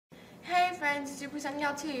friends,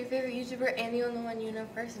 Supersungal2, your favorite YouTuber and the only one you know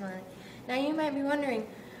personally. Now you might be wondering,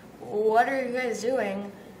 what are you guys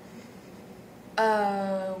doing?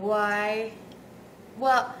 Why?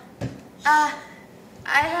 Well, I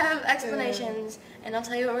have explanations, and I'll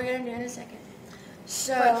tell you what we're gonna do in a second.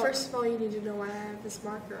 So, but first of all, you need to know why I have this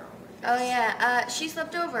marker on my face. Oh yeah, she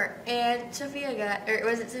slept over, and Sophia got, or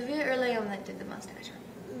was it Sophia or Liam that did the mustache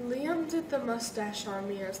on me? Liam did the mustache on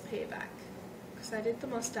me as payback, because I did the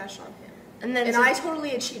mustache on him. And then I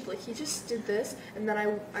totally achieved. Like he just did this, and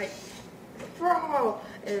then bro.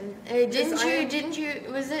 And didn't you?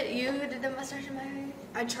 Was it you who did the mustache on my hair?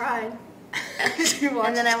 I tried.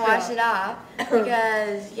 And then I washed it off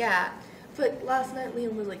because yeah. But last night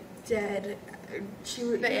Liam was like dead. He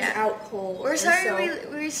was out cold. We're sorry.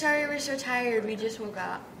 We're sorry. We're so tired. We just woke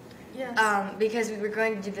up. Yes. Because we were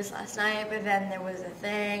going to do this last night, but then there was a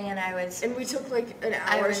thing, and And we took like an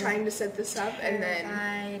hour trying to set this up, and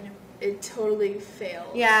then it totally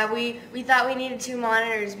failed. Yeah, we thought we needed 2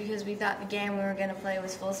 monitors because we thought the game we were gonna play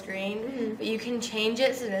was full screen, but you can change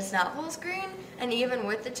it so that it's not full screen. And even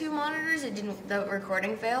with the 2 monitors, the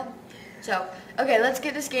recording failed. So okay, let's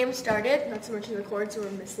get this game started. Not to mention the cords were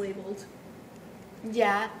mislabeled.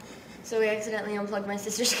 Yeah. So we accidentally unplugged my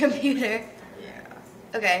sister's computer.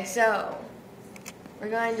 Yeah. Okay, so we're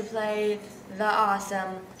going to play the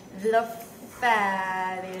awesome, the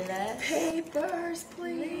fabulous Papers,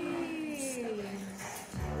 please.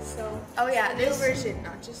 So. Oh yeah, this version,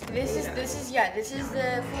 not just the this is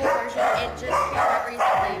the full version. It just came out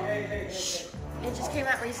recently. It just came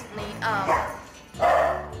out recently.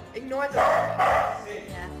 Ignore the.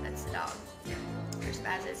 Yeah, that's the dog. There's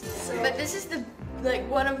spazzes. But this is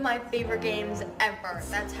one of my favorite games ever.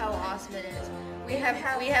 That's how awesome it is. We have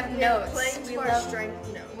notes.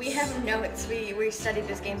 We have notes. We studied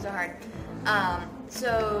this game so hard.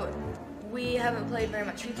 So we haven't played very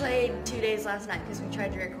much. We played 2 days last night because we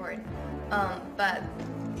tried to record. But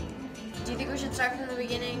do you think we should start from the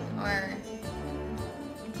beginning or?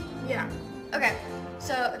 Yeah. Okay.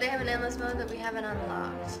 So they have an endless mode that we haven't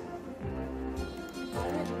unlocked.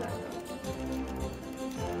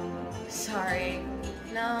 Sorry.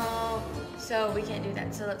 No. So we can't do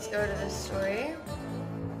that. So let's go to the story.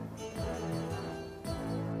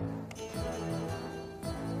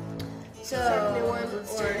 So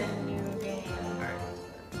let's start a new game.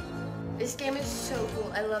 This game is so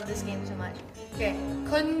cool. I love this game so much. Okay,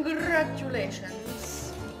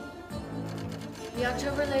 congratulations. The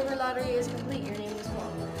October Labor Lottery is complete. Your name is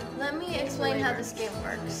called. Let me explain how this game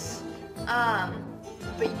works.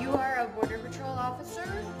 But you are a border patrol officer,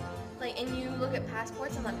 and you look at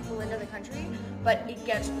passports and let people into the country. But it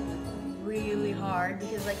gets really hard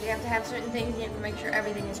because they have to have certain things in it to make sure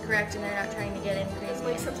everything is correct and they're not trying to get in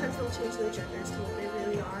crazy. Sometimes they'll change their genders to what they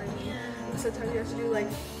really are. And sometimes you have to do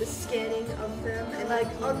the scanning of them. And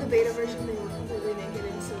on the beta version they were completely naked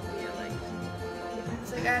and so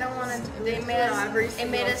it's I don't want to. It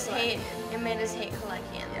made us hate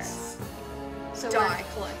Coleckians. Yes. So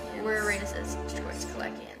Coleckians. We're racist towards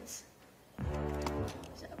Coleckians.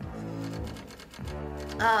 So.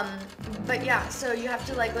 But yeah, so you have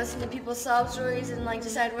to listen to people's sob stories and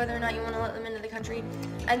decide whether or not you want to let them into the country.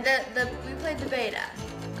 And we played the beta,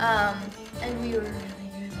 and we were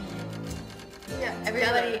really good at it. Yeah.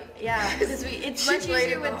 Everybody, yeah, because it's much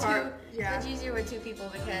easier with two. Yeah. It's easier with 2 people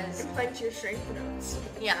because. And play to your strength notes.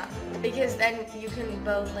 Yeah, because then you can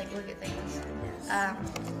both look at things. Yes.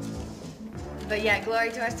 But yeah,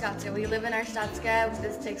 glory to our Statska. We live in our Statska.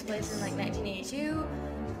 This takes place in 1982.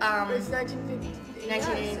 It's 1950.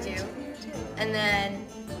 1982. And then,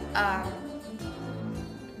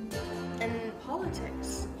 and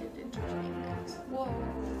politics. Whoa.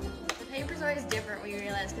 The paper's always different, we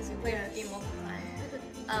realize, because we played the game multiple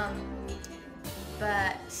times.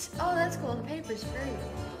 But, oh, that's cool. The paper's free.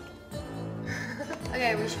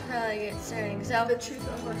 Okay, we should probably get starting. So, the truth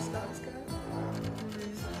of our Statska.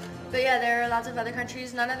 But yeah, there are lots of other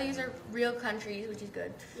countries. None of these are real countries, which is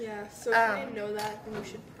good. Yeah, so if you didn't know that, then you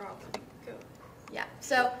should probably go. Yeah,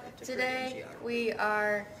 so today we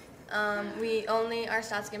are, only our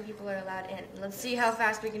Statskin people are allowed in. Let's see how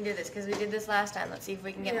fast we can do this, because we did this last time. Let's see if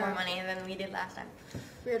we can get more money than we did last time.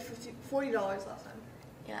 We had $40 last time.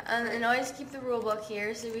 Yeah, and always keep the rule book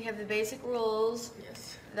here. So we have the basic rules,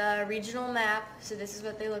 the regional map, so this is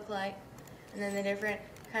what they look like, and then the different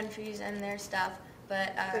countries and their stuff.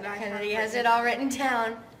 But Kennedy has it all written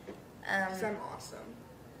down. Because I'm awesome.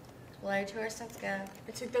 Glory to our Statska.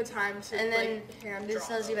 I took the time to and then hand this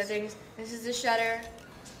tells you about things. This is the shutter.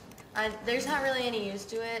 There's not really any use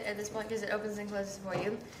to it at this point because it opens and closes for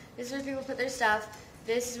you. This is where people put their stuff.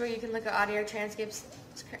 This is where you can look at audio transcripts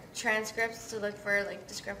to look for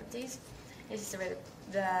discrepancies. This is where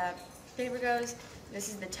the paper goes. This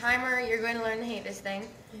is the timer. You're going to learn to hate this thing.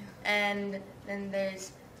 Yeah. And then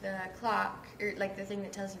there's the clock, or like the thing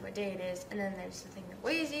that tells you what day it is. And then there's the thing that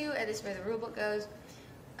weighs you, and this is where the rule book goes.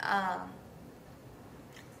 And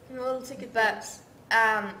a little ticket But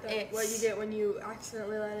it's what you get when you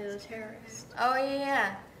accidentally let in a terrorist. Oh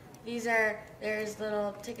yeah. There's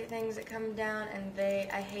little ticket things that come down, and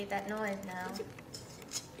I hate that noise now.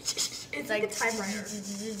 It's like a typewriter.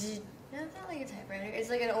 No, it's not like a typewriter. It's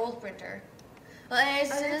like an old printer. Well,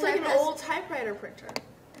 it's like an old typewriter printer.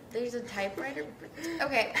 There's a typewriter printer?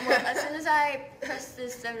 Okay, well, as soon as I press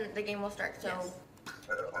this, then the game will start, so... Yes.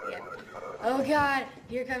 Yeah. Oh god,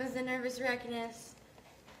 here comes the nervous wreckness.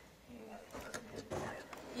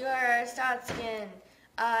 You are Stotskin,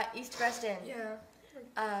 East Preston. Yeah.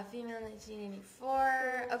 Female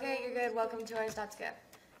 1984. Okay, you're good. Welcome to our Stotska.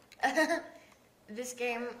 This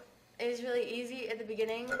game is really easy at the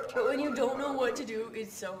beginning, but when you don't know what to do,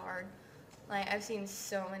 it's so hard. Like, I've seen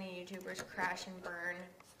so many YouTubers crash and burn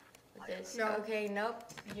with this. No. Okay, nope.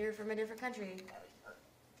 You're from a different country.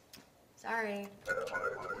 Sorry.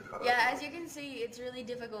 Yeah, as you can see, it's really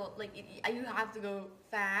difficult. Like, you have to go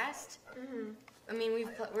fast. Mm-hmm. I mean,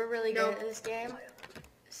 we're really good at this game.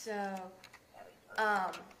 So,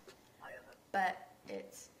 but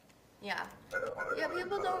it's, yeah. Yeah,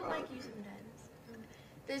 people don't like you sometimes.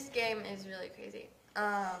 This game is really crazy.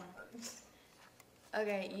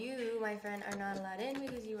 Okay, you, my friend, are not allowed in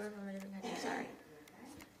because you are from a different country. Sorry.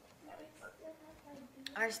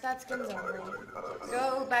 Our Stotskins only.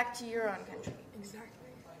 Go back to your own country.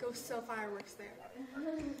 Exactly. Go sell fireworks there.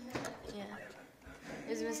 Yeah.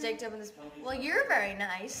 There's a mistake to open this. Well, you're very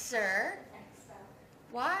nice, sir.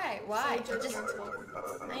 Why? Why? So Just,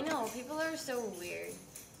 judgmental. I know, people are so weird.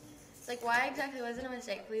 It's like, why exactly was it a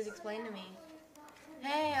mistake? Please explain to me.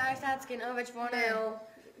 Hey, our Stotskin, oh, which one? Male.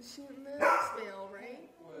 Male, right?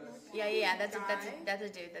 Yeah, that's a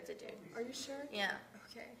dude. Are you sure? Yeah.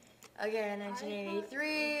 Okay. Okay,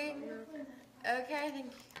 1983. Okay, thank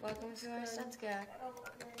you. Welcome to our Stotska.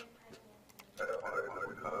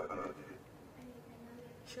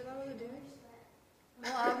 Sure that was a dude?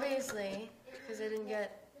 Well, obviously, because I didn't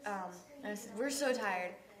get, we're so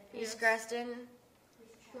tired. East Creston.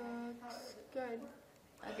 Looks good.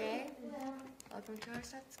 Okay. Welcome to our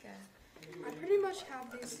Stotska. I pretty much have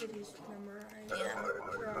these cities memorized. Yeah.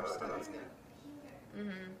 For our Stotska.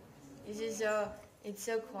 It's just it's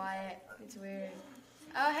so quiet. It's weird.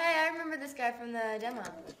 Oh, hey, I remember this guy from the demo.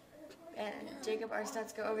 And Jacob, our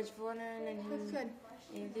Stotska over to Foreigner, and That's good.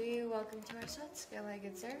 Either you, welcome to our Stotska, my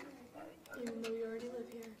good sir. Even though you already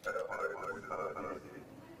live here.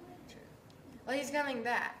 True. Well, he's coming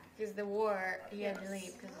back, because the war, he had to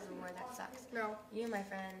leave because of the war, that sucks. No. You, my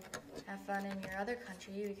friend, have fun in your other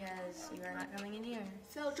country, because you are not coming in here.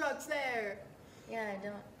 Sell drugs there. Yeah, I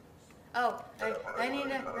don't. Oh, I need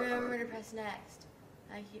to remember to press next.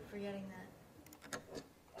 I keep forgetting that.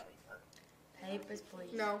 Papers,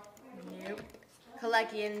 please. No. Nope.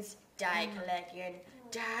 Collections. Die, Collection.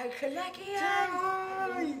 Die, Collection!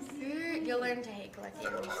 You'll learn to hate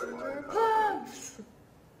Collections. Sugar plums.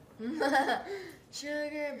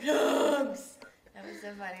 Sugar plums! That was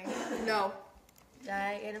so funny. No.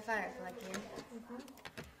 Die in a fire, Collection.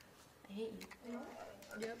 I hate you.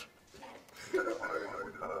 Yep.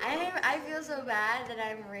 I feel so bad that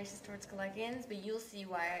I'm racist towards Collections, but you'll see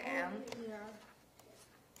why I am. Yeah.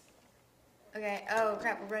 Okay, oh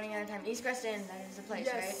crap, we're running out of time. East Creston, that is the place,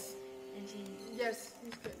 Yes. right? And Yes,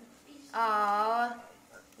 he's good. aww,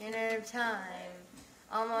 ran out of time.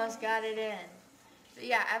 Almost got it in. So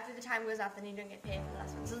yeah, after the time goes off, then you don't get paid for the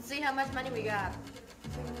last one. So let's see how much money we got. I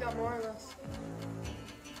think we got more or less.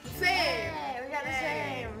 Same! Hey, we got the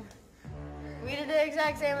same. We did the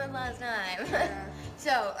exact same as last time. Yeah.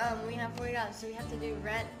 So, we have $40, so we have to do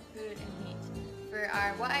rent, food, and heat for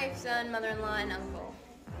our wife, son, mother-in-law, and uncle.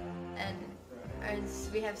 And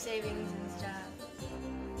we have savings and stuff.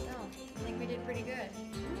 So, I think we did pretty good.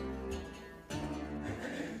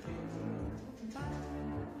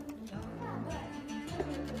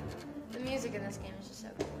 The music in this game is just so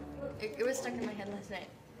cool. It was stuck in my head last night.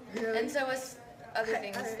 Really? And so was other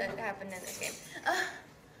things that happened in this game.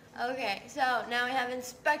 Okay, so now we have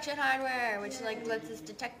inspection hardware, which lets us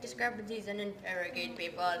detect discrepancies and interrogate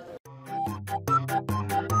people.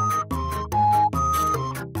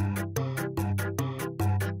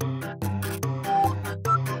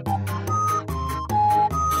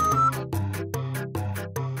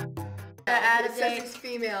 Out of It says date. he's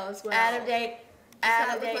female as well. Out of date. Does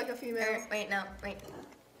Out of that date. look like a female? Wait, no, wait.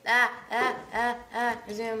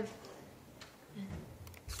 Resume.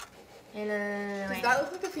 No, Does wait. that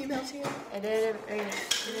look like a female to you? I did it. Are you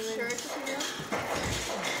sure it's a female?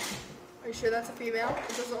 Are you sure that's a female?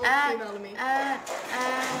 It doesn't look female to me. No,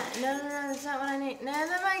 that's not what I need. No,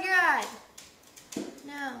 oh my God.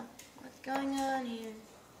 No, what's going on here?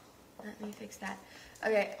 Let me fix that.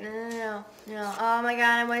 Okay, no. Oh my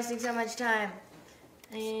God, I'm wasting so much time.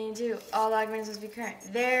 I need to. All documents must be current.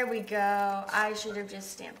 There we go. I should have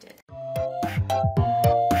just stamped it.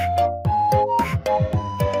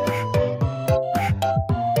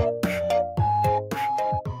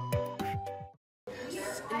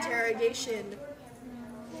 Interrogation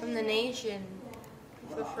From the nation.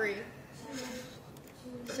 for free.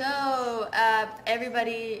 So,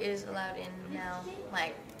 everybody is allowed in now.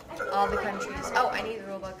 Like, all the countries. Oh, I need the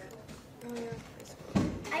rule book. Oh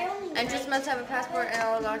yeah. Entrants must have a passport and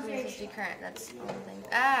all documents must be current. That's all the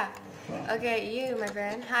things. Okay, you, my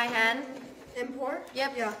friend. Hi, Han. Import?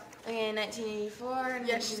 Yep. Yeah. Okay, 1984.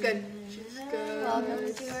 Yeah, she's good. She's good.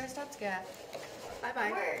 Welcome to our Stotska. Bye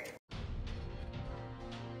bye.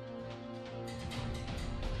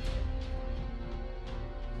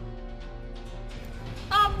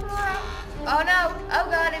 Oh no! Oh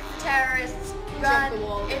God! It's the terrorists. Run! Jump the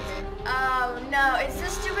wall. Oh no! It's the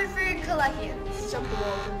stupid freaking Kalekians. Jump the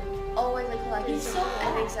wall. Always the Kalekians. He's so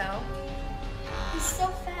I think so. He's so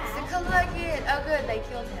The fast. Kalekian. Oh good, they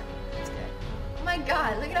killed him. That's good. Oh my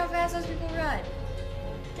God! Look at how fast those people run.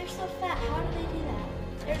 They're so fat. How do they do that?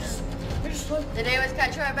 They're so. The day was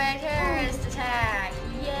cut short by a terrorist attack.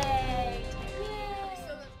 Yay!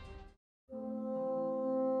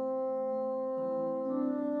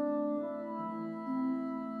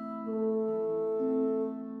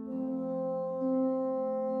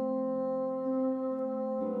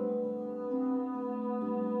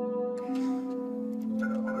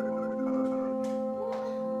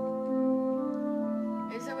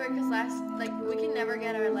 It's so weird because we can never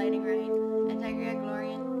get our lighting right. Anti-Greek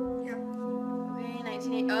Glorian. Yeah. Okay,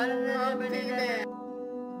 1980. Oh, no.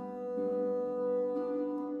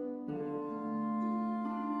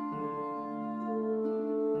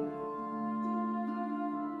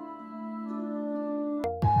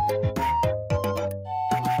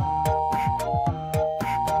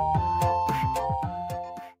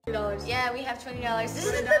 $20. Yeah, we have $20. That's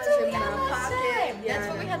 $20 what we in had my last pocket. time. Yeah, That's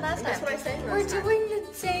what we had last time. That's what I said We're last time. doing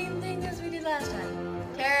the same thing as we did last time.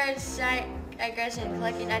 Terrorist aggression,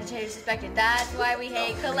 collecting agitators suspected. That's why we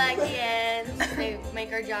hate Kalekians. They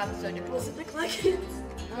make our jobs so difficult. Was it the Kalekians?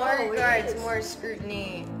 More Oh, it guards, is. more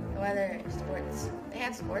scrutiny. Weather, sports. They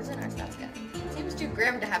have sports in our Stotska. Seems too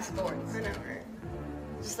grim to have sports. I know, right?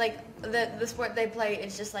 Just like the sport they play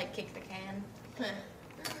is just like kick the can.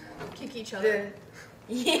 Kick each other.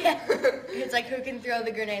 Yeah. It's like who can throw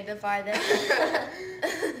the grenade the farthest.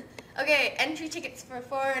 Okay, entry tickets for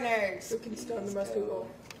foreigners. Who can stun the most people?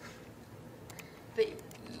 But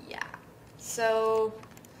yeah. So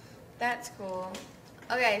that's cool.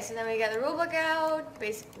 Okay, so then we got the rule book out.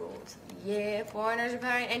 Basic rules. Yeah, foreigners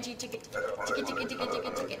requiring entry ticket.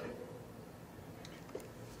 Ticket.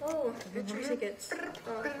 Oh, entry tickets.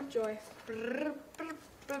 Oh, joy.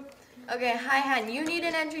 Okay, hi Han, you need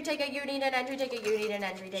an entry ticket, you need an entry ticket, you need an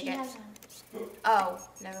entry She ticket. has one. Oh,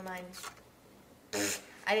 never mind.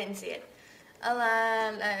 I didn't see it.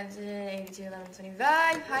 82, 11, 25.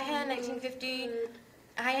 Hi Han, 1950.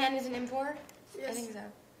 Hi Han is an import? I Yes. think so.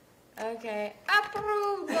 Okay.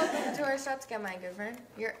 Approved! Welcome to our Stotska, my good friend.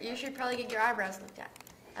 You should probably get your eyebrows looked at.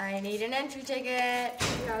 I need an entry ticket.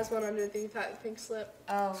 He has one under the pink slip.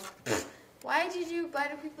 Oh. Why do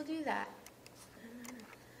people do that?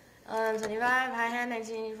 25, hi Han,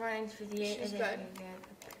 1984, 1958. She's I good. think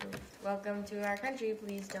you're good. Welcome to our country.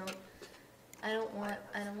 Please don't. I don't want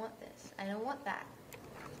this. I don't want that.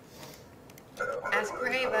 Ask for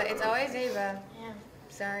Ava. It's always Ava. Yeah.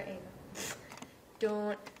 Sorry, Ava.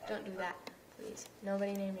 Don't do that, please.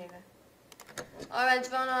 Nobody named Ava. Orange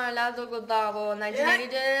phone or Lazo Godabo,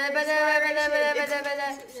 1982.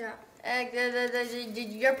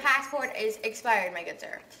 Yeah. Your passport is expired, my good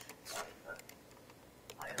sir.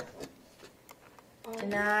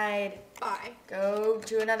 Denied. Bye. Go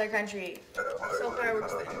to another country. Sell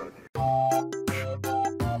fireworks then.